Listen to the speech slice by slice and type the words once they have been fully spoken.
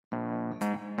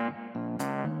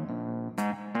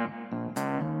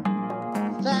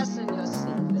Fasten your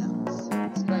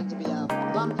seatbelts. It's going to be a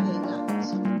bumpy night.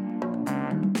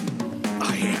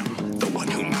 I am the one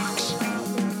who knocks.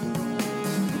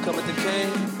 You come at the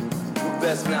king, you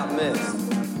best not miss.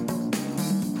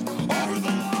 Over the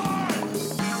line!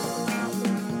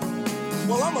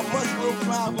 Well, I'm a mushroom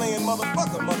cloud-laying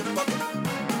motherfucker.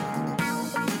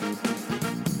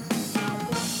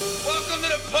 Welcome to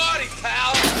the party,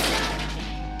 pal!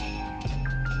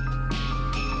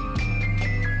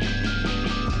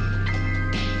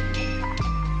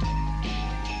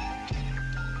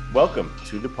 Welcome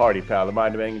to the Party Pal, the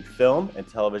mind-bending film and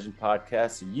television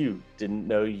podcast you didn't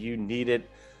know you needed.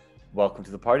 Welcome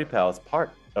to the Party Pal. It's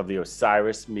part of the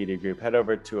Osiris Media Group. Head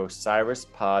over to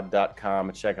osirispod.com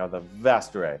and check out the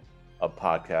vast array of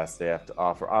podcasts they have to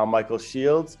offer. I'm Michael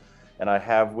Shields, and I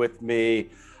have with me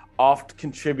oft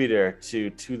contributor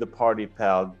to the Party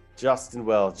Pal, Justin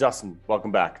Wells. Justin,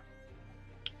 welcome back.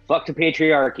 Fuck the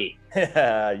patriarchy.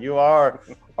 Yeah, you are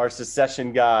our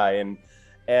secession guy, and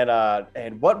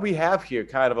what we have here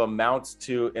kind of amounts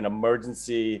to an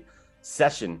emergency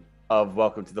session of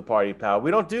Welcome to the Party Pal.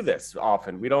 We don't do this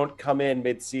often. We don't come in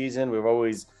mid-season. We've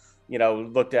always,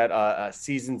 looked at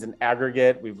seasons in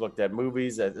aggregate. We've looked at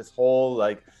movies as this whole,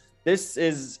 this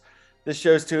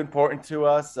show's too important to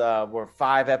us. We're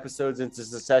 5 episodes into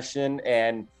the session,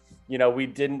 and, we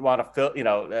didn't want to fill,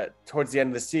 towards the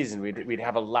end of the season, we'd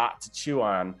have a lot to chew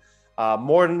on,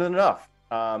 more than enough.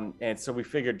 And so we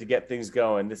figured to get things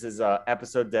going, this is an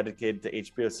episode dedicated to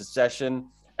HBO Succession,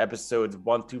 episodes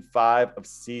 1 through 5 of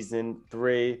season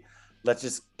 3. Let's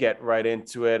just get right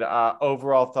into it.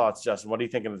 Overall thoughts, Justin, what do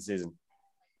you think of the season?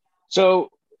 So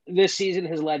this season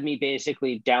has led me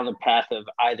basically down the path of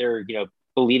either,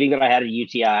 believing that I had a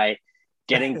UTI,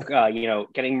 getting,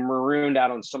 getting marooned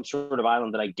out on some sort of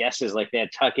island that I guess is like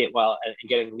Nantucket while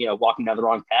getting, walking down the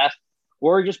wrong path,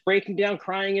 or just breaking down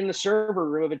crying in the server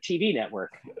room of a TV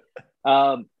network.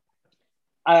 I'm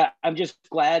just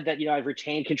glad that, I've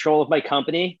retained control of my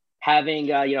company, having,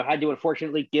 had to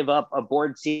unfortunately give up a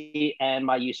board seat and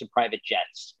my use of private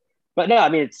jets. But no, I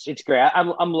mean, it's great.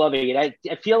 I'm loving it.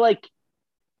 I feel like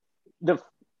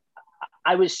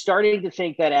I was starting to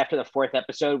think that after the 4th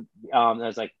episode, I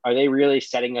was like, are they really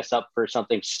setting us up for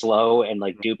something slow and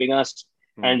duping us?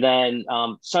 Mm-hmm. And then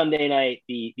Sunday night,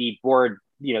 the board,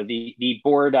 the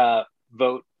board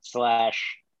vote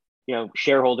 /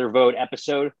 shareholder vote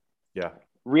episode. Yeah.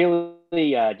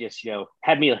 Really just,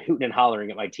 had me hooting and hollering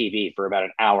at my TV for about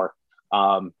an hour.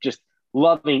 Just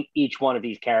loving each one of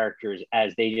these characters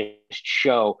as they just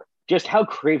show just how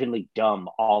cravenly dumb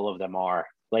all of them are.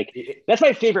 That's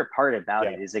my favorite part about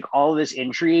it is all of this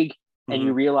intrigue, and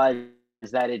you realize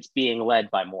that it's being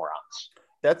led by morons.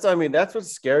 That's what's the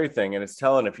scary thing. And it's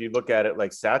telling, if you look at it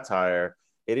like satire,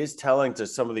 it is telling to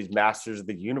some of these masters of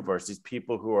the universe, these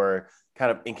people who are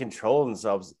kind of in control of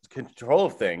themselves, control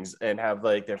of things, and have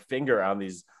their finger on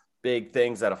these big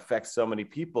things that affect so many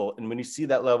people. And when you see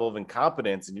that level of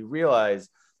incompetence and you realize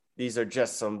these are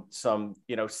just some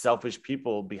selfish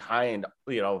people behind,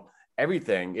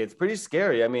 everything, it's pretty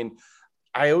scary. I mean,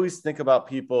 I always think about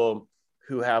people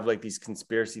who have these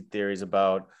conspiracy theories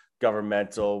about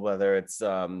governmental, whether it's,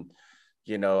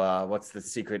 what's the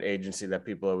secret agency that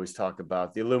people always talk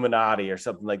about, the Illuminati or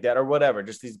something like that, or whatever,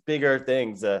 just these bigger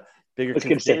things, bigger. I was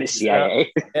going to say the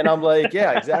CIA. And I'm like,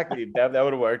 yeah, exactly. that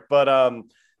would have worked. But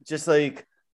just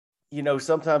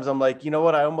sometimes I'm like, you know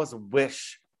what? I almost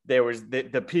wish there was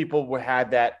the people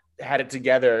had it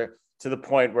together to the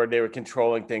point where they were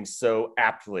controlling things so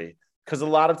aptly. Because a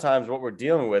lot of times what we're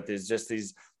dealing with is just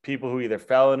these people who either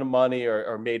fell into money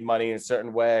or made money in a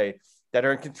certain way that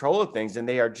are in control of things, and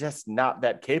they are just not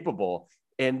that capable.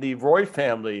 And the Roy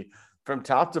family, from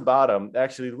top to bottom,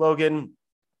 actually, Logan,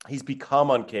 he's become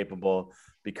incapable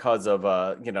because of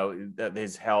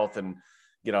his health and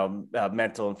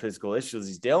mental and physical issues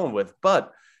he's dealing with.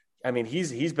 But I mean,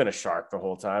 he's been a shark the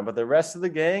whole time. But the rest of the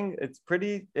gang, it's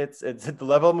at the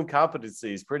level of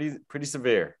incompetency is pretty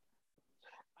severe.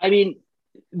 I mean,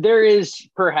 there is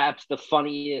perhaps the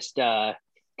funniest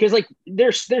because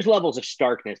there's levels of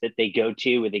starkness that they go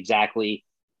to with exactly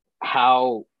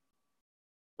how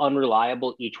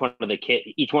unreliable each one of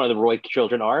the Roy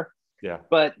children are. Yeah.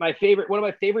 But one of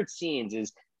my favorite scenes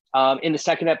is in the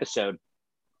 2nd episode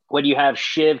when you have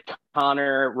Shiv,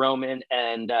 Connor, Roman,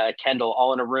 and Kendall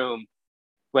all in a room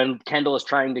when Kendall is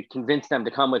trying to convince them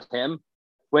to come with him.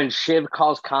 When Shiv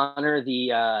calls Connor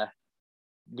the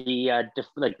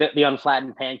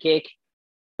unflattened pancake,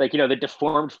 the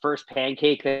deformed first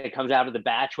pancake that comes out of the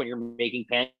batch when you're making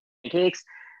pancakes.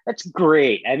 That's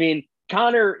great. I mean,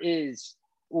 Connor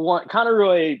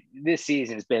Roy this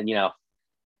season has been,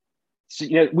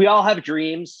 we all have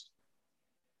dreams.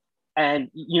 And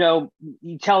you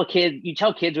tell kids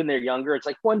when they're younger, it's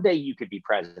like one day you could be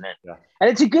president. Yeah. And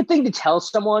it's a good thing to tell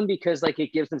someone because like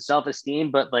it gives them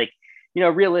self-esteem. But like,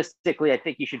 realistically, I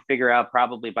think you should figure out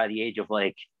probably by the age of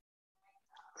like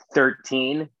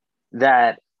 13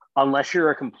 that unless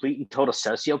you're a complete and total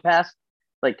sociopath,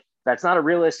 like that's not a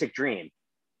realistic dream.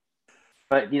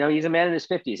 But he's a man in his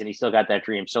 50s and he still got that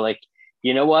dream. So like,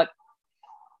 you know what?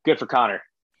 Good for Connor.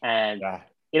 And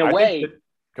in a way,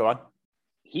 go on.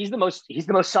 He's the most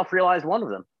self-realized one of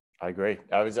them. I agree.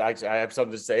 I have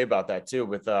something to say about that too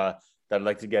with that I'd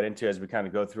like to get into as we kind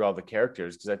of go through all the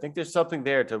characters, because I think there's something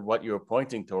there to what you were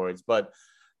pointing towards. But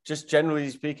just generally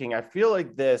speaking, I feel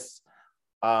like this,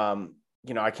 I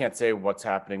can't say what's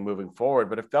happening moving forward,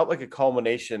 but it felt like a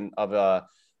culmination of a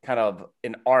kind of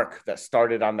an arc that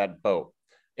started on that boat.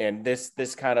 And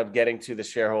this kind of getting to the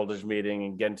shareholders meeting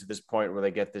and getting to this point where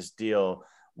they get this deal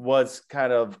was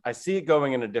kind of, I see it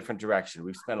going in a different direction.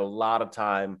 We've spent a lot of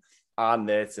time on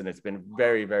this and it's been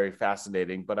very, very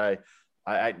fascinating. But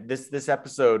this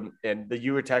episode, and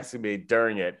you were texting me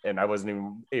during it and I wasn't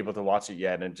even able to watch it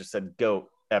yet, and it just said GOAT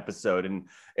episode. And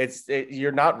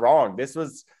you're not wrong. This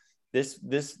was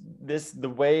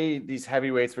the way these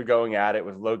heavyweights were going at it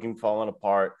with Logan falling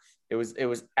apart. It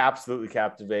was absolutely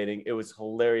captivating. It was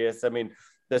hilarious. I mean,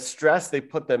 the stress they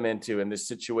put them into in this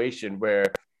situation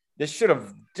where this should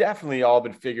have definitely all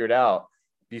been figured out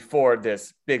before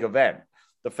this big event.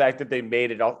 The fact that they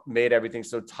made everything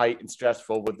so tight and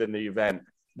stressful within the event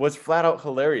was flat out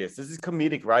hilarious. This is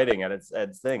comedic writing at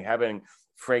its thing, having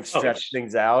Frank stretch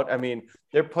things out. I mean,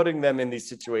 they're putting them in these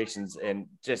situations and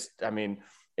just, I mean,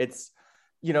 it's,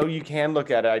 you can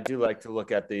look at it. I do like to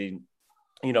look at the,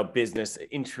 business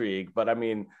intrigue, but I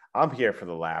mean, I'm here for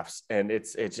the laughs, and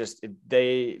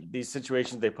these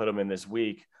situations they put them in this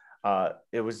week.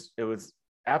 It was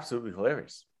absolutely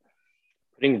hilarious.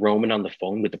 Putting Roman on the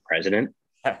phone with the president.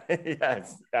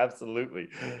 Yes, absolutely.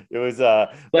 It was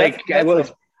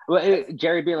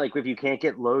Jerry being like, if you can't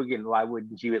get Logan, why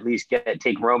wouldn't you at least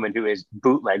take Roman, who is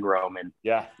bootleg Roman?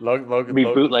 Yeah, Logan.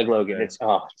 Bootleg Logan. Yeah. It's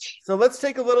So let's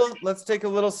take a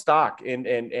little stock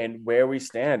in where we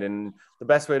stand, and the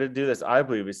best way to do this, I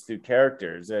believe, is through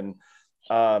characters. And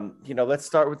let's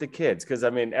start with the kids, because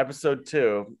I mean, episode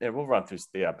 2, and we'll run through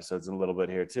the episodes in a little bit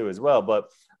here too as well.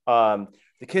 But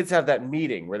the kids have that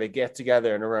meeting where they get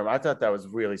together in a room. I thought that was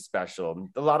really special.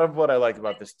 A lot of what I like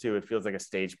about this too, it feels like a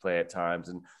stage play at times,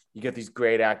 and you get these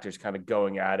great actors kind of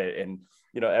going at it, and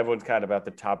everyone's kind of at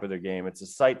the top of their game. It's a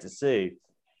sight to see.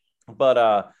 But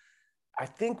I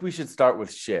think we should start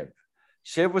with Shiv.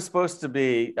 Shiv was supposed to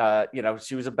be,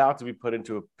 she was about to be put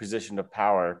into a position of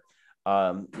power.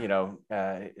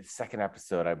 Second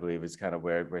episode, I believe, is kind of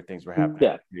where things were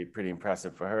happening. Yeah. Pretty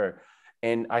impressive for her.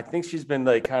 And I think she's been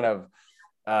like kind of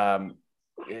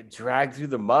dragged through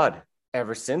the mud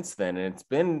ever since then. And it's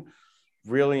been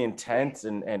really intense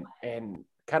and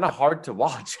kind of hard to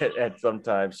watch at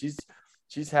sometimes.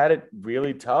 She's had it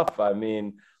really tough. I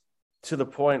mean, to the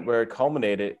point where it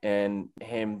culminated in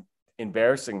him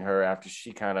embarrassing her after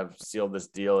she kind of sealed this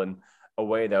deal in a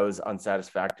way that was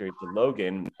unsatisfactory to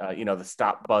Logan, the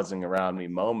stop buzzing around me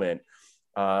moment.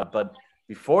 But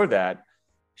before that,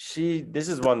 this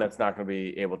is one that's not going to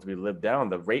be able to be lived down.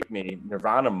 The rape me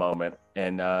Nirvana moment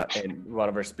and one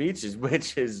of her speeches,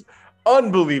 which is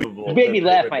unbelievable. It made me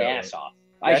laugh my ass off.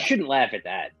 I shouldn't laugh at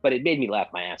that, but it made me laugh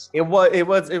my ass off. It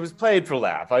was played for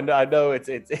laugh. I know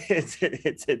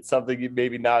it's something you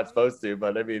maybe not supposed to,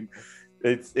 but I mean,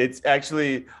 it's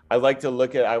actually, I like to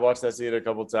look at, I watched that scene a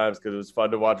couple times because it was fun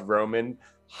to watch Roman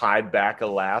hide back a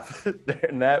laugh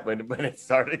in that when it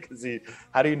started, because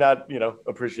how do you not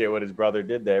appreciate what his brother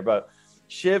did there? But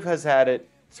Shiv has had it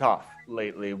tough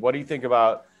lately. What do you think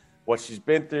about what she's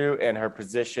been through and her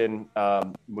position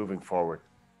moving forward?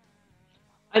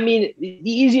 I mean, the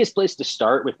easiest place to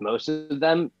start with most of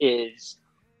them is,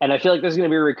 and I feel like this is going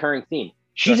to be a recurring theme,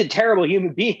 she's a terrible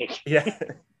human being. Yeah.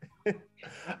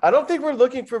 I don't think we're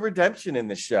looking for redemption in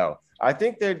this show. I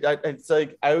think it's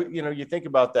like, you think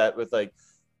about that with like,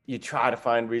 you try to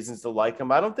find reasons to like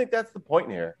them. I don't think that's the point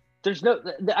here.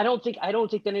 I don't think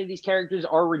any of these characters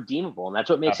are redeemable, and that's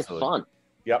what makes Absolutely. it fun.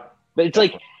 Yep. But it's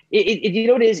like, it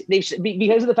is,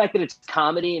 because of the fact that it's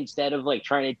comedy instead of like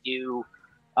trying to do,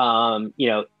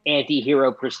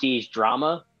 anti-hero prestige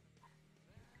drama.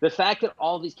 The fact that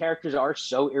all these characters are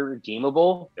so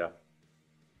irredeemable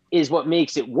is what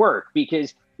makes it work,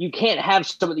 because you can't have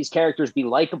some of these characters be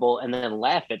likable and then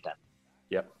laugh at them.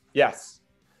 Yep. Yes,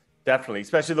 definitely.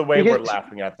 Especially the way we're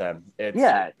laughing at them. It's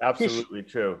absolutely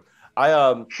true.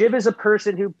 Shiv is a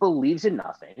person who believes in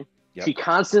nothing. Yep. She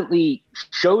constantly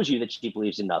shows you that she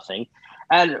believes in nothing.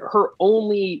 And her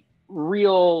only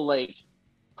real like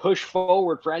push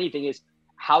forward for anything is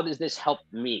how does this help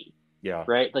me? Yeah.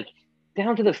 Right. Like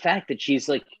down to the fact that she's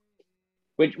like,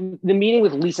 which the meeting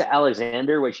with Lisa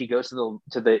Alexander, when she goes to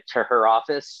her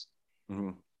office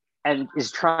Mm-hmm. and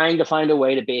is trying to find a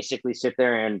way to basically sit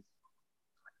there and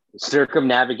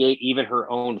circumnavigate even her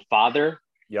own father.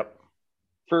 Yep.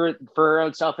 For her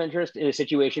own self-interest in a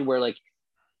situation where like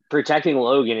protecting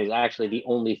Logan is actually the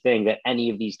only thing that any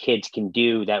of these kids can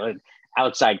do that would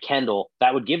outside Kendall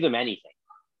that would give them anything.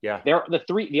 Yeah. They're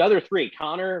the other three,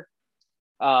 Connor,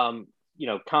 Connor,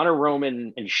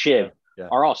 Roman, and Shiv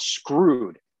are all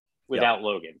screwed without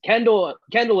Logan. Kendall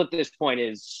at this point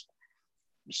is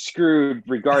screwed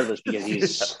regardless because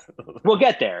he's we'll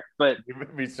get there, but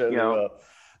we certainly will.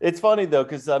 It's funny though,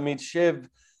 because I mean Shiv,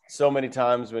 so many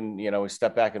times when we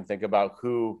step back and think about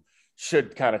who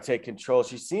should kind of take control,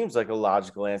 she seems like a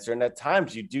logical answer, and at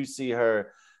times you do see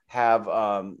her have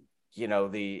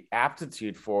the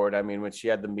aptitude for it. I mean, when she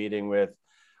had the meeting with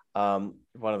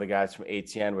one of the guys from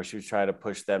ATN where she was trying to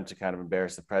push them to kind of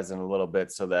embarrass the president a little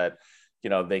bit so that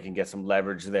they can get some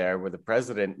leverage there with the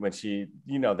president when she,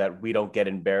 that we don't get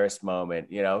embarrassed moment.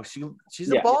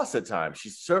 She's a boss at times. She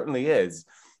certainly is.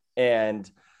 And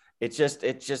it's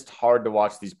just hard to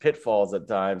watch these pitfalls at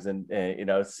times and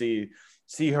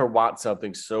see her want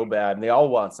something so bad. And they all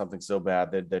want something so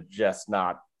bad that they're just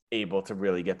not able to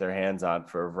really get their hands on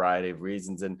for a variety of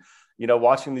reasons. And,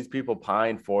 watching these people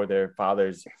pine for their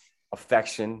father's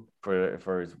affection,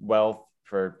 for his wealth,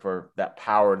 for that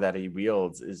power that he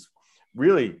wields is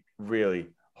really, really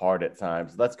hard at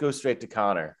times. Let's go straight to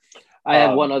Connor. I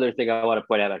have one other thing I want to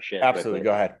point out on shit. Absolutely.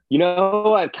 Go ahead.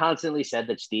 I've constantly said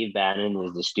that Steve Bannon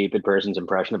is the stupid person's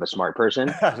impression of a smart person.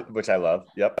 Which I love.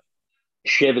 Yep.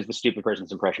 Shiv is the stupid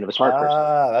person's impression of a smart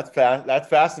person. That's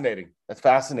fascinating. That's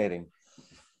fascinating.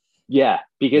 Yeah,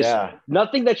 because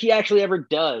nothing that she actually ever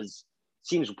does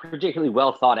seems particularly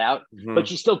well thought out, but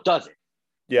she still does it.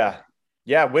 Yeah.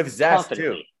 Yeah, with zest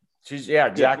too. She's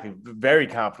exactly. Very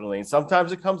confidently. And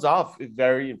sometimes it comes off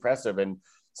very impressive and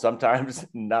sometimes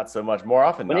not so much. More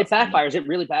often when it backfires, it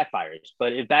really backfires.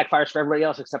 But it backfires for everybody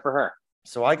else except for her.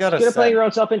 So I got to play your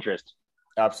own self-interest.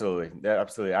 Absolutely. Yeah,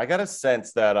 absolutely. I got a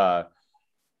sense that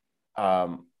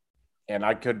and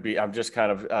I'm just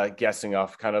kind of guessing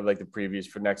off kind of like the previews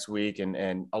for next week.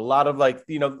 And a lot of a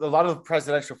lot of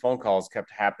presidential phone calls kept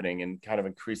happening in kind of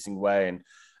increasing way. And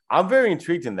I'm very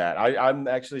intrigued in that. I'm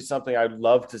actually something I'd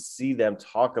love to see them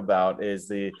talk about is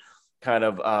the kind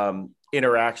of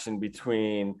interaction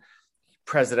between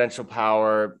presidential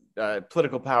power,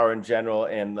 political power in general,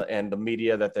 and the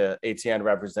media that the ATN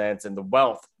represents and the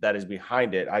wealth that is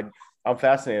behind it. I'm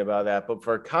fascinated about that. But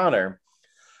for Connor,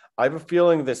 I have a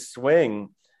feeling this swing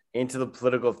into the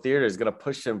political theater is going to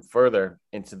push him further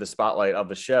into the spotlight of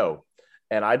the show.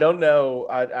 And I don't know,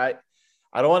 I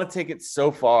don't want to take it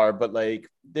so far, but like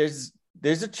there's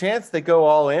a chance they go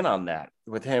all in on that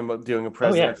with him doing a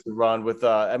presidential run with,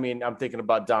 I'm thinking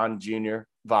about Don Jr.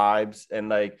 vibes and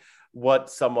like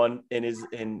what someone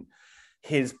in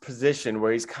his position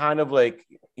where he's kind of like,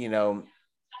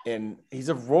 and he's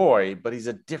a Roy, but he's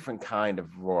a different kind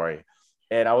of Roy.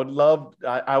 And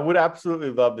I would absolutely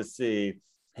love to see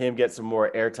him get some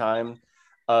more airtime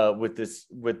with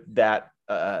that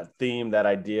theme, that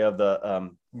idea of the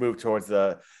move towards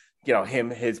the,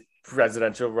 his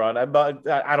presidential run. I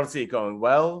don't see it going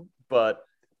well, but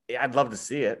I'd love to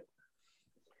see it.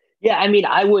 Yeah,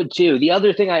 I would too. The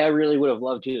other thing I really would have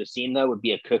loved to have seen though would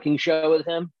be a cooking show with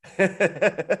him.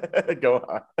 Go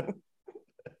on.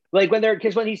 Like when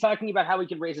he's talking about how he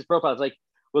can raise his profile, it's like,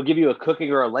 we'll give you a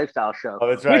cooking or a lifestyle show,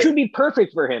 that's right. Which would be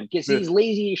perfect for him because he's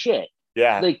lazy as shit.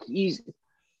 Yeah. Like he's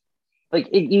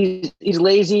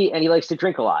lazy and he likes to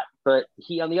drink a lot, but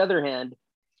he, on the other hand,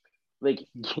 like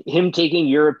him taking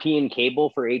European cable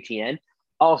for ATN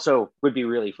also would be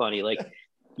really funny. Like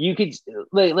you could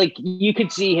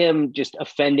see him just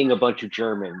offending a bunch of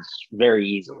Germans very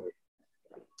easily.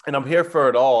 And I'm here for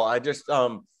it all. I just,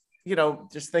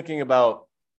 just thinking about,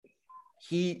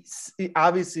 he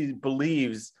obviously he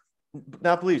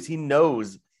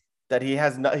knows that he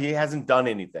hasn't done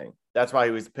anything. That's why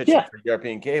he was pitching for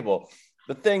European cable.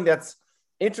 The thing that's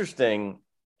interesting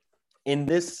in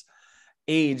this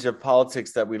age of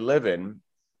politics that we live in,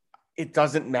 it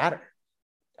doesn't matter.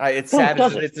 It's sad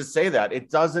to say that.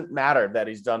 It doesn't matter that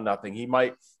he's done nothing. He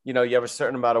might, you have a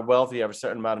certain amount of wealth, you have a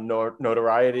certain amount of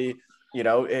notoriety,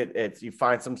 you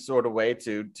find some sort of way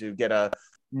to get a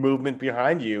movement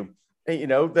behind you.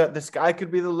 That the sky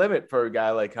could be the limit for a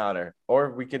guy like Connor,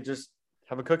 or we could just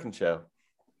have a cooking show.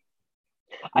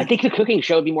 I think the cooking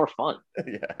show would be more fun.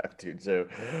 Yeah, dude. So,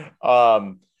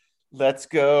 let's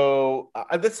go.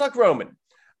 Let's talk Roman.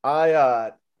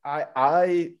 I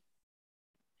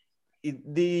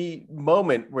the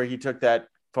moment where he took that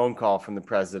phone call from the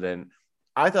president,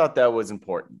 I thought that was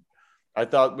important. I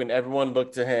thought when everyone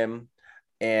looked to him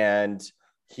and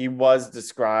he was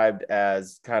described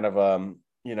as kind of a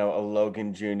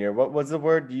Logan Jr. What was the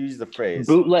word? You used the phrase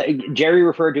bootleg. Jerry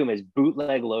referred to him as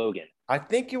bootleg Logan. I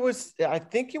think it was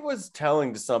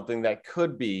telling to something that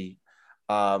could be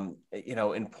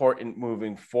important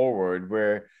moving forward,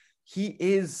 where he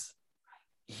is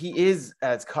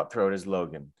as cutthroat as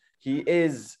Logan. He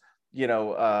is,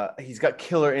 he's got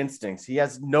killer instincts. He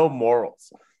has no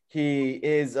morals. He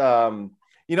is,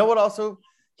 what also?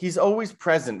 He's always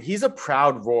present. He's a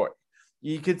proud Roy.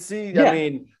 You could see, I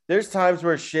mean, there's times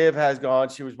where Shiv has gone.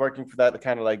 She was working for that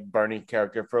kind of like Bernie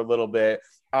character for a little bit.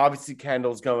 Obviously,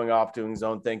 Kendall's going off doing his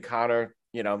own thing. Connor,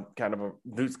 kind of a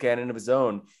loose cannon of his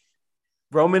own.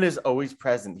 Roman is always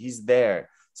present. He's there.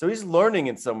 So he's learning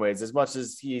in some ways, as much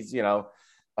as he's,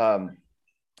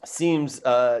 seems,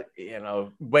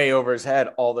 way over his head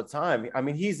all the time. I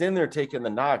mean, he's in there taking the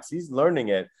knocks. He's learning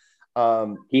it.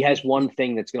 He has one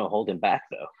thing that's going to hold him back,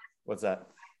 though. What's that?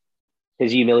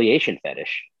 His humiliation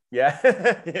fetish. Yeah,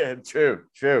 yeah, true.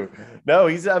 No,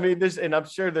 and I'm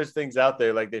sure there's things out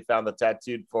there, like they found the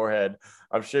tattooed forehead.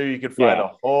 I'm sure you could find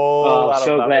a whole lot of.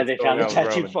 So glad they found the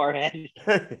tattooed forehead.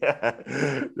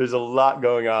 Yeah, there's a lot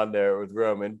going on there with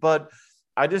Roman, but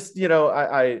I just,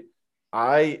 I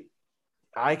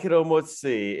could almost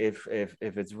see if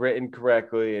it's written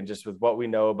correctly and just with what we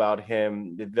know about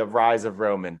him, the rise of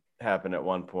Roman happened at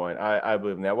one point. I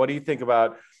believe in that. What do you think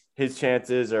about his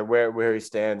chances or where he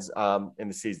stands in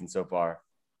the season so far?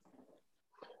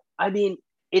 I mean,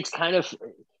 it's kind of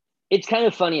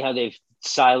funny how they've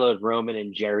siloed Roman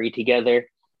and Jerry together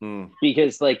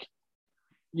because like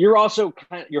you're also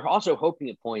hoping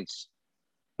at points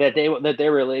that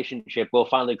their relationship will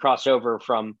finally cross over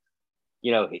from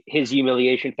his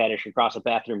humiliation fetish across a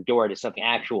bathroom door to something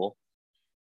actual,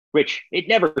 which it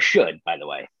never should, by the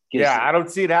way. Yeah, I don't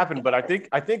see it happen, but I think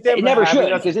it never should,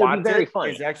 because it would be very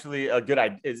funny. Is actually a good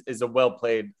idea. Is well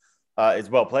played. Yeah,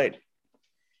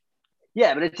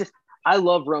 but it's just I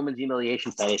love Roman's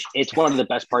humiliation fetish. It's one of the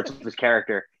best parts of his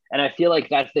character, and I feel like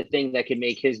that's the thing that can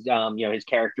make his his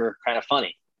character kind of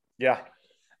funny. Yeah,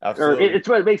 absolutely. Or it's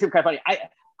what makes him kind of funny.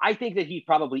 I think that he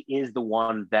probably is the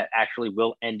one that actually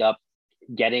will end up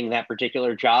getting that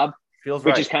particular job,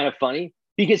 which is kind of funny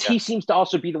because he seems to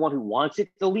also be the one who wants it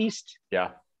the least. Yeah.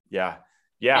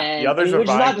 And, the others are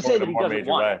not to say that he doesn't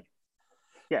want it.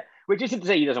 Yeah, which isn't to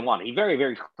say he doesn't want it. He very,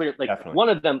 very clear. Like Definitely. One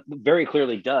of them very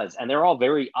clearly does, and they're all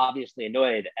very obviously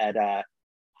annoyed at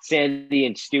Sandy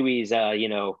and Stewie's,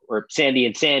 or Sandy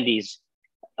and Sandy's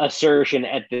assertion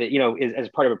at the, as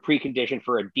part of a precondition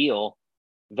for a deal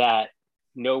that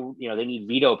they need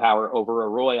veto power over a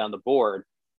Roy on the board.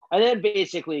 And then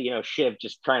basically, Shiv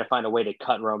just trying to find a way to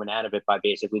cut Roman out of it by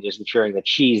basically just ensuring that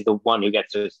she's the one who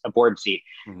gets a board seat.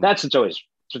 Mm-hmm. That's what's always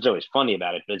funny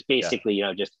about it. But it's basically,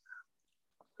 just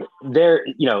they're,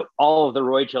 all of the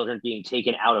Roy children being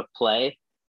taken out of play.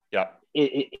 Yeah.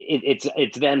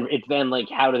 It's then like,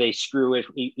 how do they screw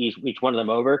each one of them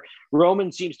over?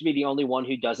 Roman seems to be the only one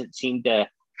who doesn't seem to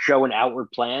show an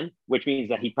outward plan, which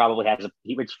means that he probably has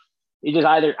it just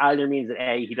either means that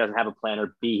A, he doesn't have a plan,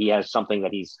 or B, he has something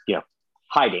that he's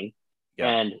hiding. Yeah.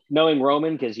 And knowing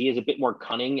Roman, because he is a bit more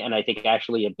cunning and I think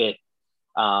actually a bit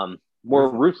more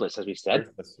ruthless, as we said,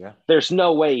 there's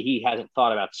no way he hasn't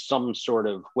thought about some sort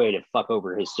of way to fuck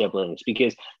over his siblings,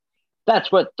 because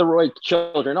that's what the Roy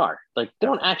children are. Like, they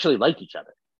don't actually like each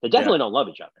other. They definitely don't love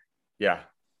each other.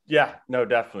 Yeah, no,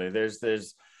 definitely.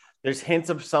 There's hints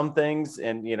of some things,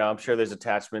 and I'm sure there's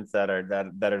attachments that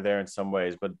are there in some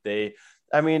ways, but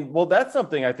that's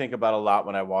something I think about a lot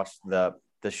when I watch the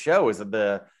show, is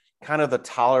the kind of the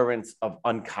tolerance of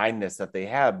unkindness that they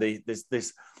have.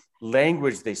 This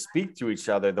language they speak to each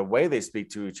other, the way they speak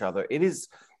to each other, it is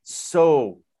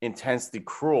so intensely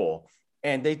cruel,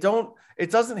 and it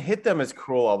doesn't hit them as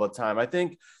cruel all the time. I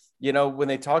think when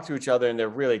they talk to each other and they're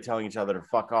really telling each other to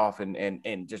fuck off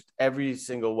and just every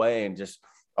single way, and just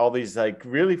all these like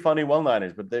really funny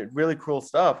one-liners, but they're really cruel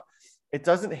stuff. It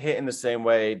doesn't hit in the same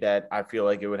way that I feel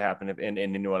like it would happen in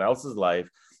anyone else's life.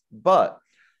 But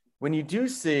when you do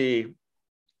see,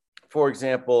 for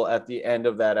example, at the end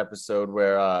of that episode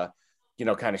where,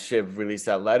 kind of Shiv released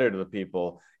that letter to the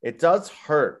people, it does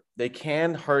hurt. They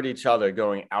can hurt each other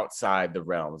going outside the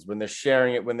realms when they're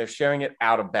sharing it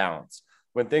out of balance.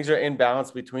 When things are in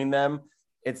balance between them,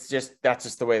 that's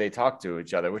just the way they talk to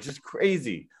each other, which is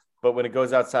crazy. But when it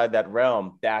goes outside that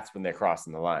realm, that's when they're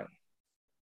crossing the line.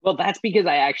 Well, that's because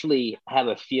I actually have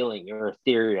a feeling or a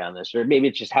theory on this, or maybe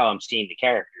it's just how I'm seeing the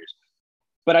characters.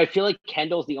 But I feel like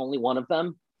Kendall's the only one of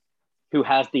them who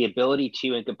has the ability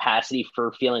to and capacity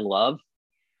for feeling love,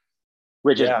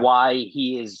 which is why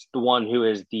he is the one who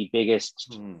is the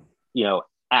biggest,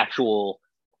 actual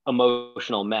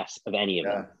emotional mess of any of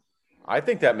them. I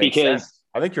think that makes sense.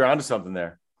 I think you're onto something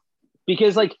there.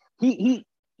 Because like he's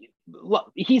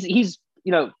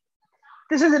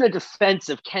this isn't a defense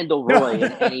of Kendall Roy in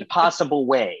any possible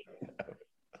way.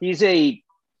 He's a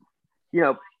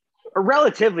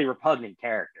relatively repugnant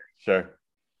character. Sure.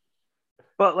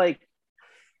 But like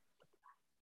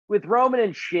with Roman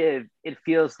and Shiv, it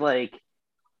feels like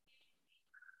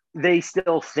they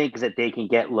still think that they can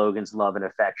get Logan's love and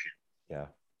affection. Yeah.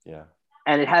 Yeah.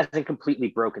 And it hasn't completely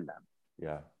broken them.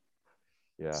 Yeah.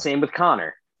 Yeah. Same with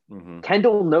Connor. Mm-hmm.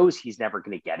 Kendall knows he's never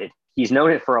going to get it. He's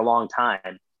known it for a long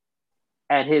time.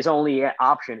 And his only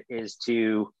option is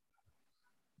to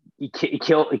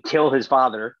kill his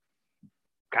father,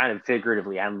 kind of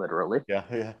figuratively and literally. Yeah,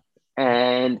 yeah.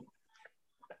 And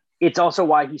it's also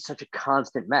why he's such a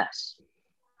constant mess.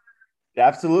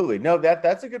 Absolutely. No,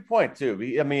 that's a good point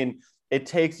too. I mean, it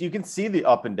takes, you can see the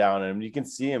up and down in him. You can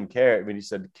see him care. I mean, you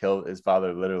said kill his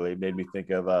father literally. It made me think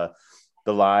of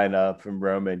the line from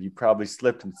Roman, you probably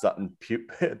slipped in something,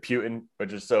 Putin,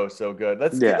 which is so good.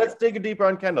 Let's dig a deeper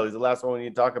on Kendall. He's the last one we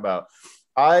need to talk about.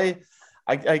 I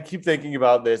keep thinking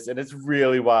about this, and it's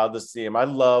really wild to see him. I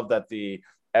love that the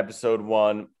episode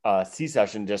 1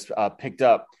 C-session just picked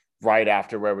up right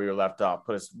after where we were left off,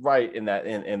 put us right in that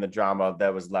in the drama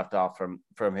that was left off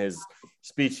from his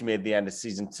speech he made at the end of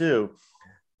season 2.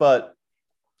 But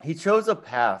he chose a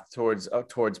path towards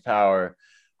power,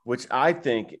 which I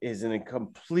think is in a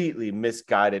completely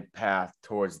misguided path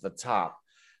towards the top,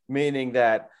 meaning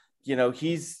that,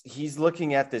 he's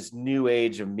looking at this new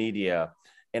age of media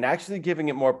and actually giving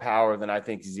it more power than I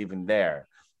think is even there.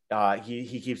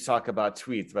 He keeps talking about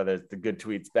tweets, whether it's the good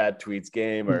tweets, bad tweets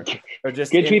game, or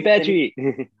just good tweet, bad tweet.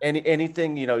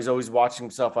 anything, he's always watching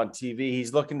himself on TV.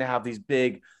 He's looking to have these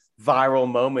big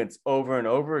viral moments over and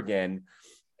over again.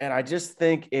 And I just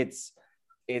think it's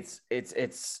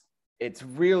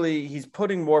really, he's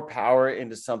putting more power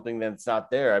into something that's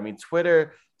not there. I mean,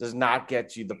 Twitter does not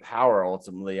get you the power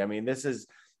ultimately. I mean,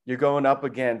 you're going up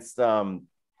against,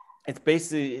 it's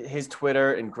basically his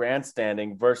Twitter and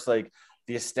grandstanding versus like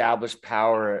the established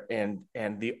power and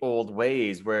the old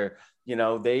ways where,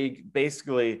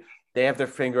 they have their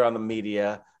finger on the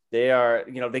media. They are,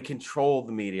 they control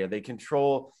the media. They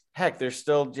control, heck, they're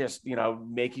still just,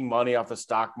 making money off the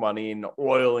stock money and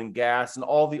oil and gas and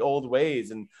all the old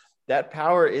ways. And that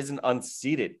power isn't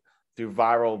unseated through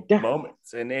viral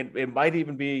moments. And it might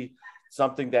even be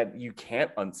something that you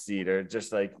can't unseat, or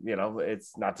just like,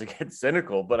 it's not to get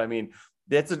cynical, but I mean,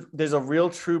 there's a real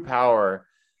true power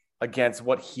against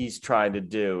what he's trying to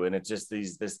do. And it's just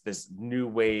this new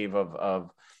wave of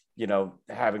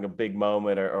having a big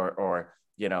moment or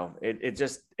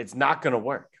it's not going to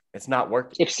work. It's not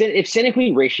working. If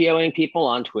cynically ratioing people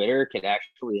on Twitter could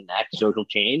actually enact social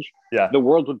change, the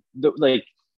world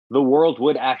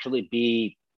would actually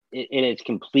be in its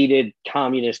completed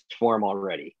communist form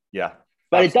already. Yeah.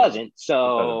 But absolutely. It doesn't.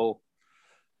 So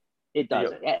it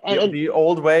doesn't. The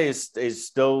old way is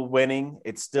still winning.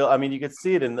 It's still, I mean, you can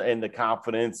see it in the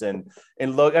confidence and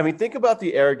look, I mean, think about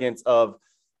the arrogance of,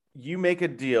 you make a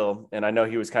deal, and I know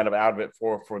he was kind of out of it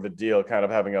for the deal, kind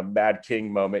of having a Mad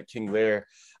King moment, King Lear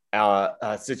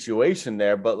situation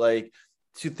there. But like,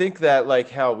 to think that like,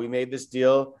 hell, we made this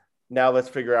deal, now let's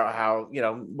figure out how,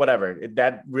 whatever,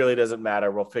 that really doesn't matter.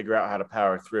 We'll figure out how to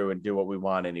power through and do what we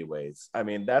want anyways. I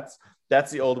mean, that's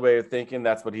the old way of thinking.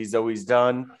 That's what he's always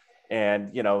done.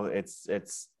 And,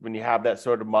 it's when you have that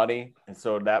sort of money and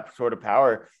so that sort of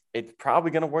power, it's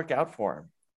probably going to work out for him.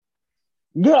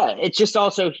 Yeah. It's just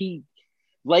also, he,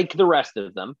 like the rest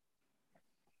of them,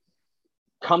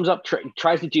 comes up,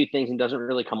 tries to do things and doesn't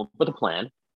really come up with a plan.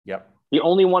 Yep. The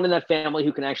only one in that family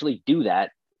who can actually do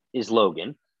that is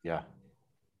Logan. Yeah.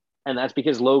 And that's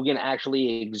because Logan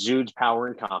actually exudes power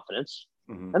and confidence,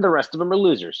 mm-hmm. and the rest of them are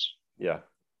losers. Yeah,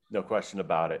 no question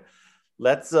about it.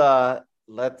 Let's do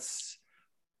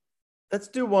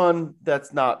one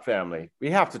that's not family. We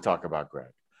have to talk about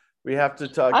Greg. We have to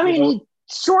talk. I mean, he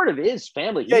sort of is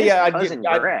family. I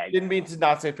didn't mean to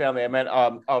not say family. I meant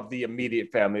of the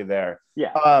immediate family there.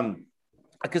 Yeah.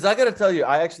 Because I got to tell you,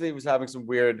 I actually was having some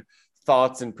weird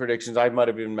thoughts and predictions. I might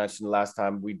have even mentioned last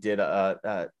time we did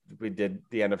the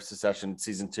end of Succession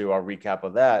season 2, our recap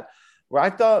of that, where I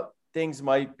thought things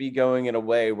might be going in a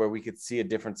way where we could see a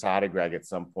different side of Greg at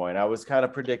some point. I was kind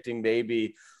of predicting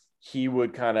maybe he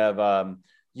would kind of,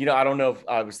 I don't know if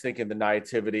I was thinking the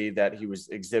naivety that he was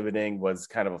exhibiting was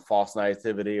kind of a false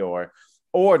naivety, or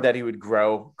or that he would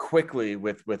grow quickly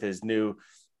with his new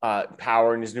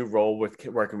power and his new role with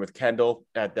working with Kendall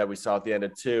that we saw at the end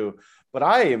of 2. But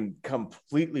I am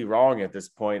completely wrong at this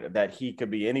point that he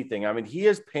could be anything. I mean, he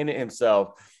has painted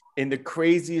himself in the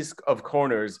craziest of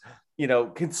corners,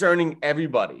 concerning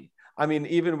everybody. I mean,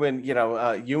 even when,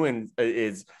 Ewan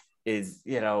is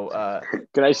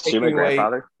can I sue my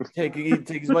grandfather?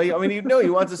 Takes away. I mean, he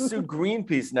wants to sue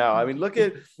Greenpeace now. I mean, look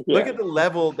at the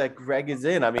level that Greg is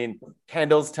in. I mean,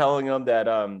 Kendall's telling him that,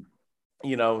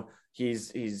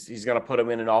 he's going to put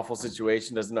him in an awful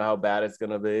situation. Doesn't know how bad it's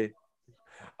going to be.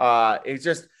 It's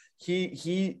just,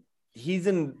 he's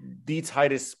in the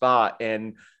tightest spot.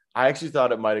 And I actually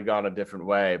thought it might've gone a different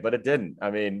way, but it didn't. I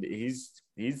mean, he's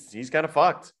kind of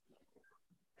fucked.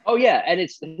 Oh yeah. And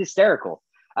it's hysterical.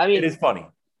 I mean, it is funny.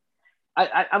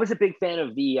 I was a big fan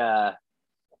of the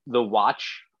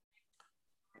watch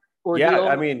ordeal. Yeah,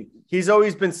 I mean, he's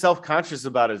always been self-conscious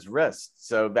about his wrist,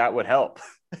 so that would help.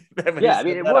 It would,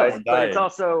 but it's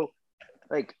also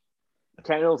like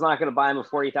Kendall's not going to buy him a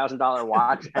 $40,000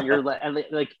 watch, and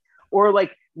or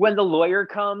when the lawyer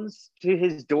comes to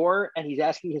his door and he's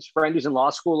asking his friend who's in law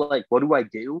school, like, what do I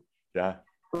do? Yeah,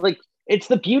 like it's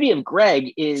the beauty of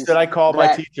Greg is. Should I call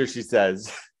my teacher? She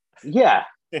says. Yeah.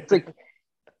 It's like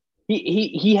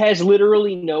he has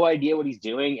literally no idea what he's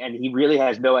doing, and he really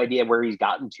has no idea where he's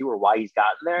gotten to or why he's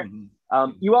gotten there.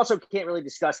 Mm-hmm. You also can't really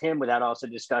discuss him without also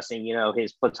discussing,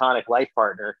 his platonic life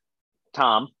partner,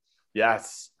 Tom.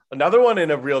 Yes, another one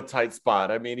in a real tight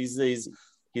spot. I mean, he's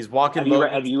walking.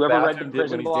 Have you ever read the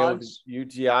prison blogs?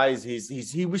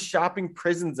 UTIs. He was shopping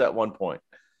prisons at one point.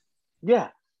 Yeah.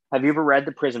 Have you ever read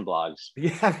the prison blogs?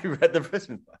 Yeah, have you read the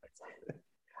prison blogs?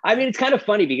 I mean, it's kind of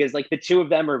funny because the two of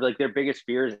them are their biggest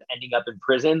fears ending up in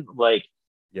prison.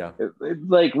 Yeah.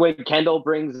 When Kendall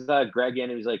brings Greg in,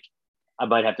 he was like, I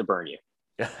might have to burn you.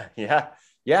 Yeah.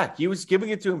 He was giving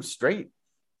it to him straight.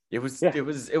 It was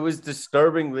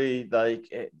disturbingly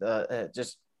it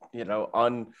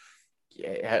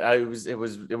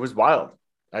was wild.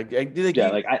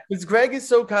 Because Greg is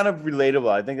so kind of relatable.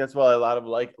 I think that's why a lot of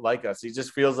like us. He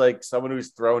just feels like someone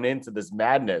who's thrown into this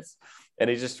madness. And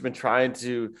he's just been trying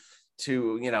to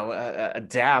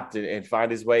adapt and find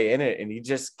his way in it, and he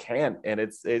just can't. And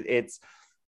it's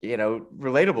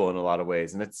relatable in a lot of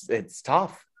ways, and it's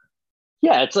tough.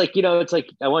 Yeah, it's I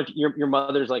want your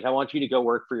mother's like, I want you to go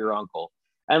work for your uncle,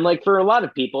 and for a lot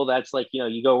of people, that's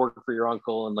you go work for your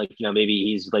uncle, and maybe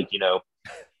he's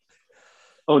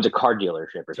owns a car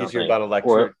dealership or something. About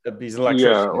he's an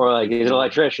electrician. Yeah, or he's an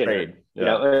electrician. Trade.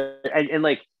 And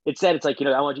it said it's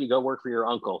I want you to go work for your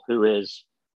uncle, who is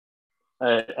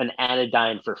an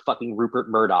anodyne for fucking Rupert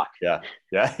Murdoch. Yeah,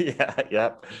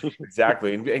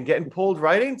 exactly. and getting pulled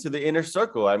right into the inner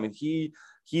circle. I mean,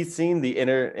 he's seen the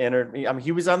inner. I mean,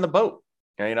 he was on the boat.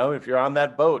 If you're on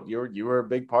that boat, you were a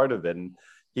big part of it, and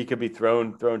he could be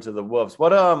thrown to the wolves.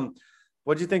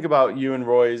 What do you think about you and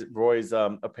Roy's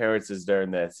appearances during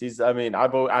this?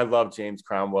 I love James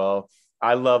Cromwell.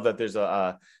 I love that there's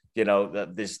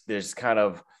there's kind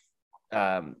of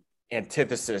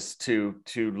antithesis to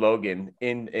Logan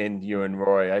in you and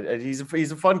Roy. He's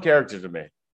a fun character to me.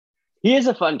 He is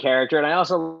a fun character, and I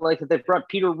also like that they brought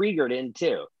Peter Riegert in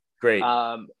too. Great,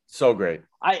 so great.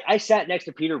 I sat next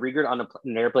to Peter Riegert on an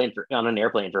airplane for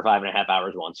 5.5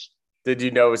 hours once. Did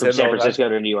you know it was from San Francisco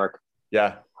to New York?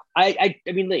 Yeah. I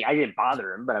mean, I didn't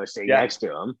bother him, but I was sitting next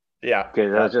to him. Yeah.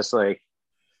 Because I was just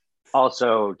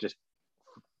also just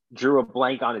drew a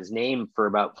blank on his name for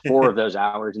about 4 of those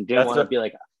hours and didn't want to be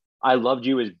like, I loved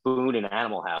you as Boone in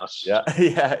Animal House. Yeah.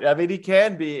 I mean, he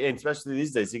can be, especially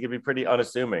these days, he can be pretty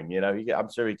unassuming.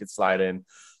 I'm sure he could slide in,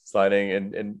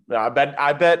 and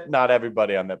I bet not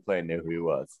everybody on that plane knew who he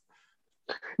was.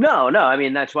 No. I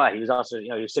mean, that's why he was also,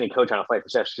 he was sitting coach on a flight from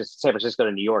San Francisco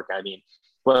to New York. I mean,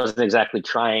 wasn't exactly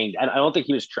trying. I don't think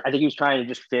he was. I think he was trying to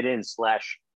just fit in.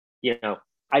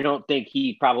 I don't think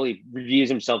he probably views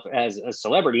himself as a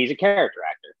celebrity. He's a character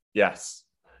actor. Yes,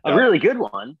 a really good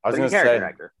one. I was going to say,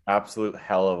 actor. Absolute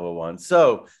hell of a one.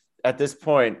 So at this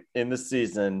point in the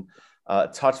season,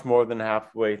 touch more than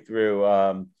halfway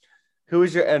through. Who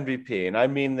is your MVP? And I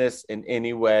mean this in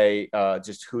any way,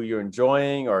 just who you're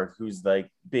enjoying or who's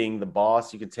being the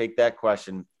boss. You can take that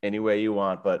question any way you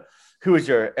want, but who is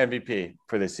your MVP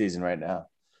for this season right now?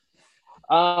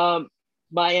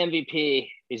 My MVP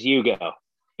is Hugo,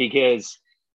 because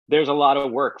there's a lot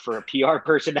of work for a PR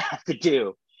person to have to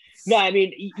do. No, I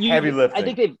mean, heavy lifting. I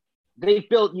think they've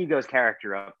built Hugo's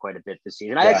character up quite a bit this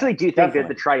season. I actually do think that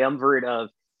the triumvirate of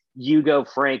Hugo,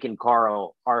 Frank, and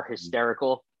Carl are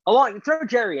hysterical. Throw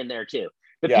Jerry in there too.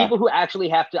 The people who actually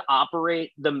have to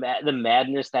operate the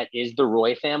madness that is the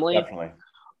Roy family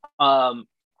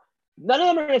None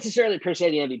of them are necessarily per se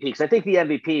the MVP, because I think the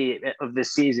MVP of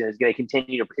this season is going to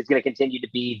continue to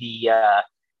be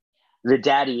the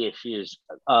daddy issues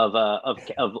of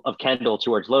Kendall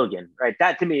towards Logan, right?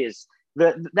 That to me is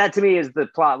the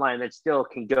plot line that still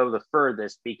can go the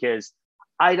furthest, because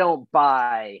I don't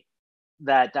buy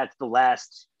that that's the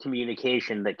last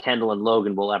communication that Kendall and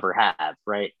Logan will ever have,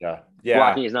 right? Yeah.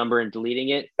 Blocking his number and deleting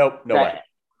it. Nope, no way.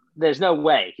 There's no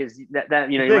way, because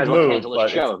that you Big might as well move, cancel the but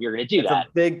show if you're going to do that. It's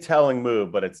a big telling move,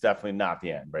 but it's definitely not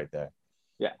the end right there.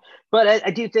 Yeah, but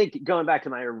I do think, going back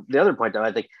to the other point though,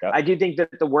 I think I do think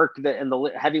that the work and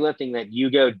the heavy lifting that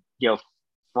Hugo,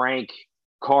 Frank,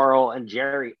 Carl, and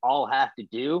Jerry all have to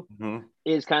do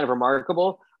is kind of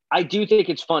remarkable. I do think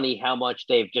it's funny how much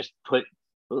they've just put,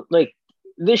 like,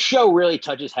 this show really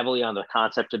touches heavily on the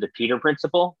concept of the Peter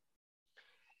principle,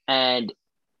 and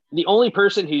the only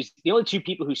two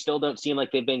people who still don't seem like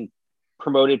they've been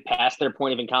promoted past their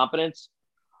point of incompetence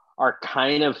are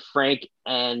kind of Frank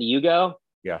and Hugo.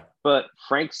 Yeah. But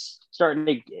Frank's starting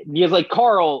to, because like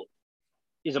Carl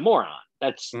is a moron.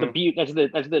 That's the beauty. That's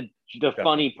the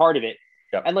funny part of it.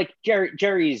 Yep. And like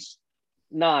Jerry's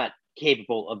not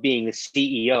capable of being the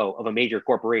CEO of a major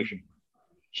corporation.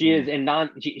 She is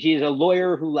she is a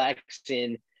lawyer who lacks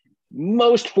in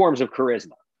most forms of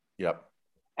charisma. Yep.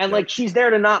 And like, she's there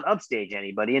to not upstage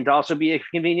anybody and to also be a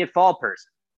convenient fall person.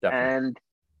 Definitely. And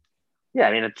yeah,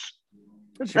 I mean,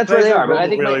 that's where they are. But I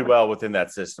think really well within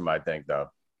that system, I think, though.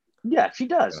 Yeah, she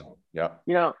does. Yeah.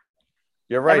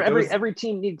 You're right. Every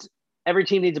team needs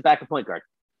a backup point guard.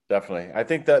 Definitely. I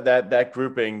think that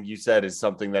grouping you said is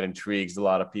something that intrigues a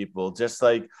lot of people, just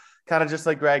like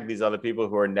Greg, these other people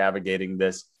who are navigating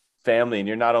this family. And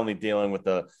you're not only dealing with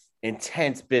the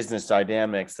intense business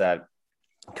dynamics that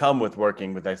come with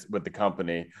working with the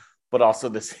company, but also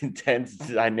this intense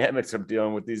dynamics of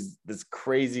dealing with this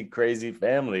crazy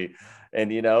family.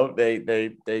 And they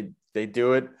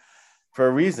do it for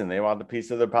a reason. They want the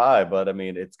piece of the pie. But I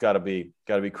mean, it's gotta be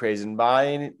crazy. And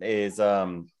mine is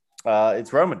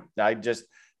it's Roman. The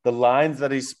lines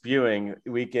that he's spewing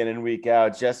week in and week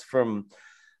out, just from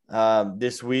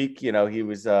this week, he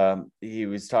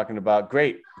was talking about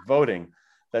great voting.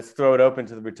 Let's throw it open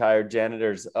to the retired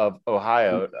janitors of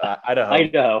Idaho,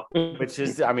 which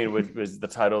was the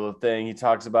title of the thing. He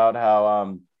talks about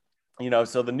how,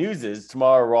 so the news is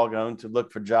tomorrow we're all going to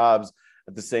look for jobs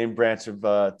at the same branch of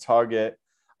Target.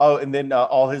 Oh, and then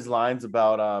all his lines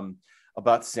about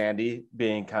Sandy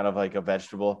being kind of like a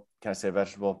vegetable. Can I say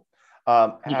vegetable?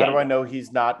 How do I know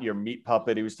he's not your meat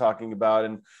puppet he was talking about?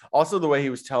 And also the way he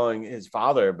was telling his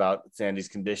father about Sandy's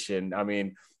condition. I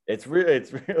mean, it's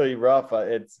really rough.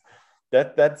 It's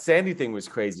that Sandy thing was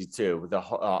crazy too, with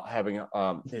having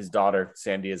his daughter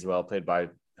Sandy as well, played by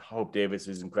Hope Davis,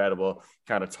 who's incredible,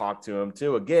 kind of talk to him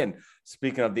too. Again,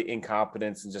 speaking of the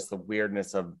incompetence and just the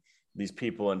weirdness of these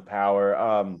people in power.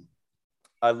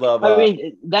 I love.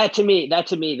 That to me,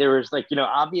 there was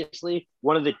obviously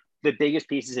one of the biggest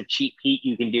pieces of cheap heat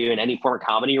you can do in any form of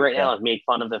comedy right now is make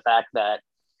fun of the fact that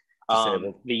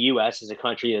the U.S. is a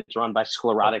country that's run by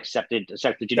sclerotic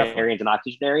septuagenarians and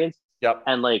octogenarians. Yep.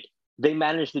 And they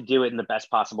managed to do it in the best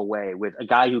possible way with a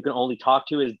guy who can only talk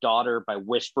to his daughter by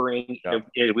whispering in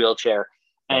his wheelchair,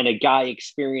 and a guy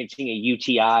experiencing a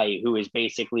UTI who is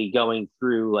basically going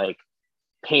through like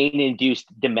pain-induced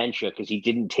dementia because he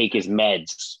didn't take his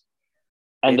meds.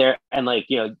 And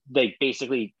they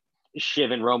basically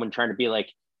Shiv and Roman trying to be like,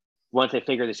 once they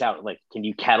figure this out, like, can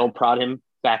you cattle prod him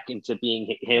back into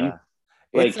being him? Yeah.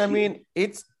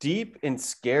 It's deep and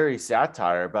scary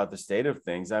satire about the state of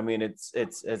things. I mean, it's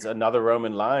another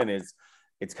Roman line.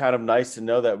 It's kind of nice to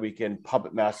know that we can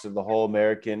puppet master the whole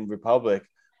American Republic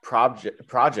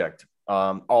project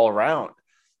all around,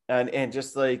 and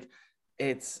just like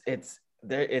it's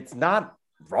not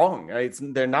wrong. Right?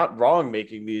 They're not wrong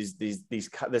making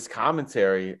this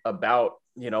commentary about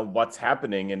what's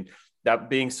happening, and that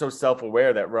being so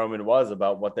self-aware that Roman was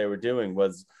about what they were doing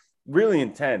was really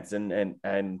intense. And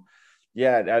I'm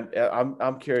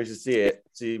curious to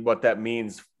see what that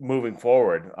means moving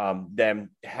forward.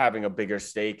 Them having a bigger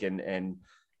stake, and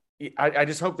I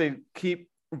just hope they keep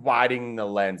widening the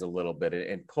lens a little bit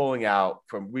and pulling out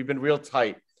from. We've been real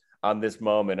tight on this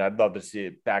moment. I'd love to see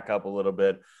it back up a little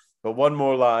bit. But one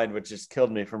more line, which just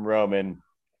killed me from Roman,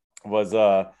 was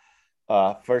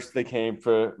first they came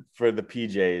for the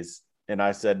PJs, and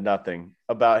I said nothing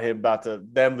about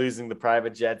them losing the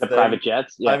private jets. Private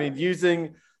jets. Yeah. I mean,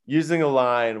 using a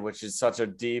line which is such a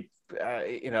deep,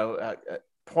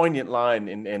 poignant line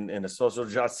in a social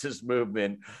justice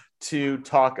movement to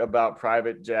talk about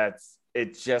private jets.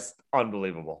 It's just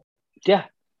unbelievable. Yeah.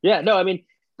 No, I mean,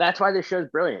 That's why this show's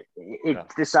brilliant. It Yeah.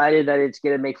 decided that it's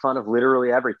going to make fun of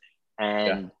literally everything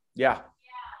and Yeah.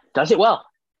 does it well.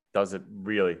 Does it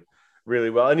really, really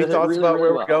well. Any Does it thoughts really, about really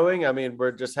where well. we're going? I mean,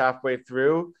 we're just halfway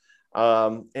through.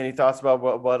 Any thoughts about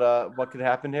what could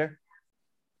happen here?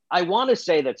 I want to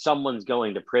say that someone's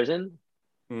going to prison,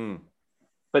 Hmm.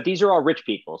 but these are all rich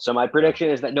people. So my prediction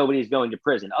is that nobody's going to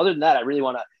prison. Other than that, I really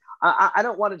want to, I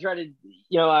don't want to try to,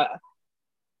 you know,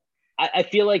 I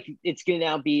feel like it's going to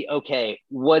now be, okay,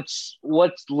 what's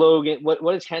Logan, what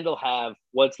does Kendall have?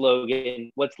 What's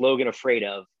Logan afraid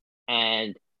of?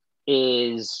 And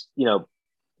is, you know,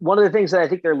 one of the things that I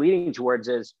think they're leading towards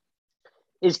is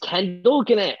Kendall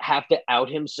going to have to out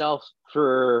himself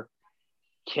for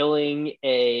killing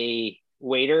a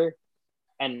waiter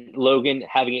and Logan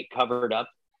having it covered up?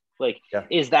 Like, Yeah.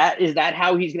 is that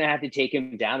how he's going to have to take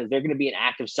him down? Is there going to be an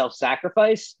act of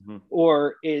self-sacrifice,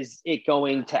 or is it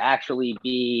going to actually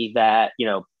be that, you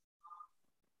know,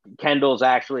 Kendall's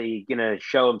actually going to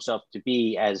show himself to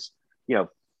be as, you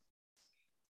know,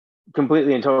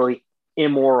 completely and totally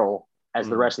immoral as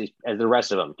the rest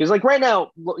of them? Because like right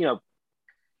now, you know,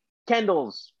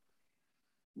 Kendall's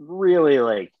really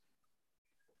like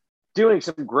doing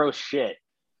some gross shit.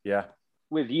 Yeah.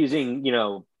 With using, you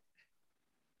know,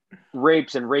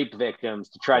 rapes and rape victims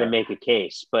to try to make a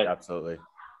case. But Absolutely.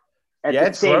 at Yeah, the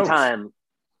it's same gross. time,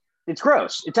 it's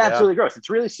gross. It's absolutely gross. It's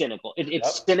really cynical.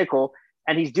 It's cynical.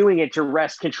 And he's doing it to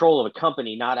wrest control of a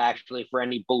company, not actually for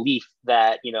any belief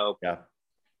that, you know,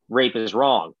 rape is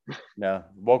wrong. No.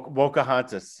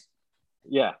 Pocahontas.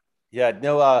 Yeah. Yeah,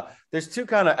 no, there's two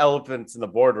kind of elephants in the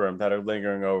boardroom that are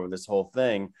lingering over this whole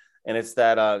thing. And it's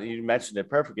that you mentioned it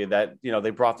perfectly, that, you know,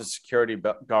 they brought the security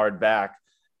guard back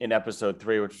in episode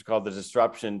 3, which was called The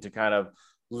Disruption, to kind of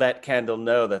let Kendall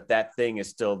know that that thing is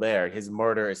still there. His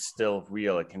murder is still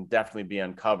real. It can definitely be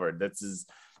uncovered. This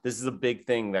is a big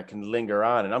thing that can linger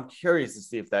on. And I'm curious to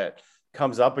see if that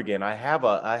comes up again. I have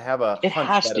a It hunch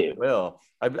has that to. it will.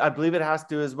 I believe it has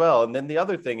to as well. And then the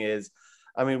other thing is,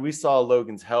 I mean, we saw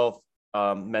Logan's health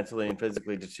mentally and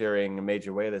physically deteriorating in a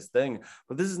major way, this thing,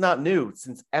 but this is not new.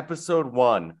 Since episode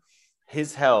 1,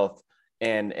 his health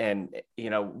and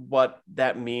you know what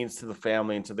that means to the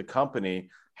family and to the company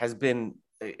has been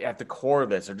at the core of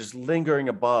this, or just lingering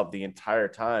above the entire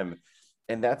time.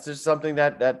 And that's just something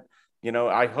that you know,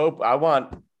 I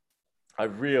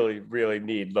really, really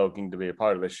need Logan to be a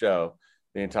part of the show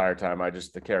the entire time.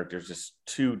 The character's just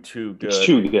too good. It's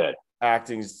too good.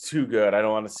 Acting is too good. I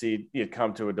don't want to see it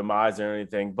come to a demise or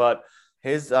anything, but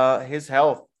his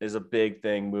health is a big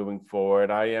thing moving forward.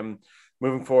 I'm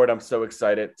so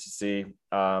excited to see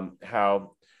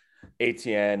how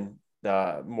ATN,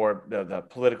 the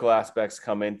political aspects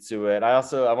come into it. I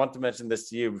want to mention this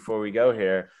to you before we go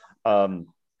here.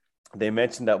 They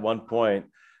mentioned at one point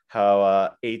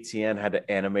how ATN had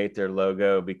to animate their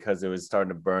logo because it was starting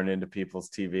to burn into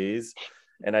people's TVs.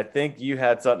 And I think you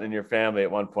had something in your family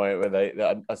at one point with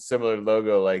a similar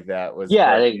logo like that. The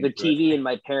TV in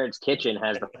my parents' kitchen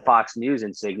has the Fox News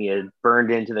insignia burned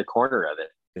into the corner of it.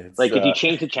 It's, like if you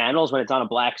change the channels when it's on a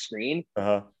black screen,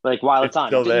 like while it's on,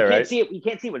 still there, you can't right? see it. You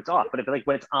can't see when it's off. But if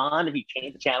when it's on, if you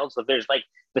change the channels, if there's like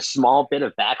the small bit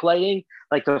of backlighting,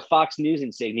 like the Fox News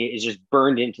insignia is just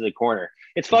burned into the corner.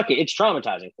 It's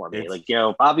traumatizing for me. Like, you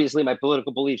know, obviously my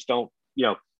political beliefs don't, you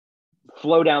know,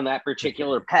 flow down that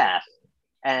particular path.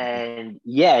 And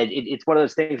yeah, it's one of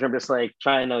those things where I'm just like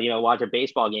trying to, you know, watch a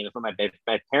baseball game from my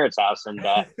parents' house, and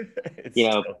you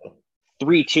know,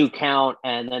 3-2 count,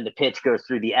 and then the pitch goes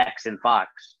through the X in Fox.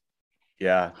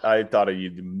 Yeah, I thought of you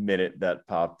the minute that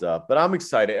popped up, but I'm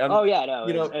excited. I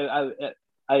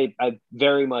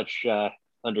very much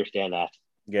understand that.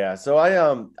 Yeah, so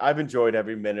I've enjoyed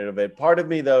every minute of it. Part of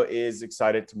me though is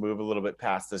excited to move a little bit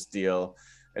past this deal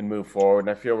and move forward, and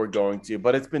I feel we're going to.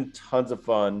 But it's been tons of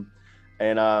fun.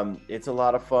 And it's a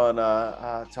lot of fun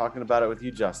talking about it with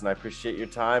you, Justin. I appreciate your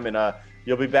time, and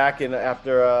you'll be back in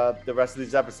after the rest of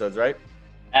these episodes, right?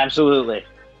 Absolutely.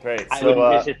 Great. I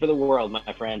wouldn't miss it for the world,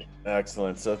 my friend.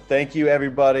 Excellent. So thank you,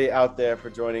 everybody out there, for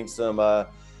joining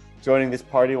this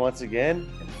party once again.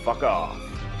 And fuck off.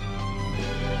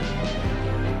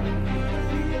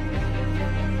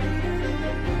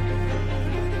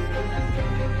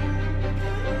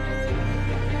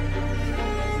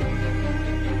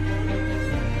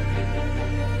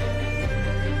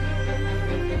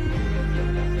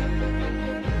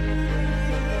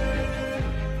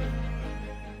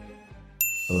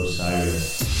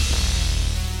 Osiris.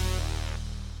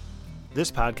 This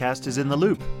podcast is In the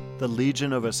Loop, the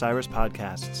Legion of Osiris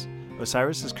podcasts.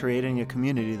 Osiris is creating a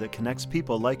community that connects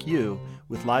people like you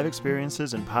with live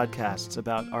experiences and podcasts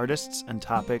about artists and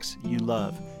topics you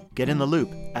love. Get in the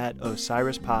loop at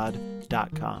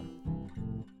osirispod.com.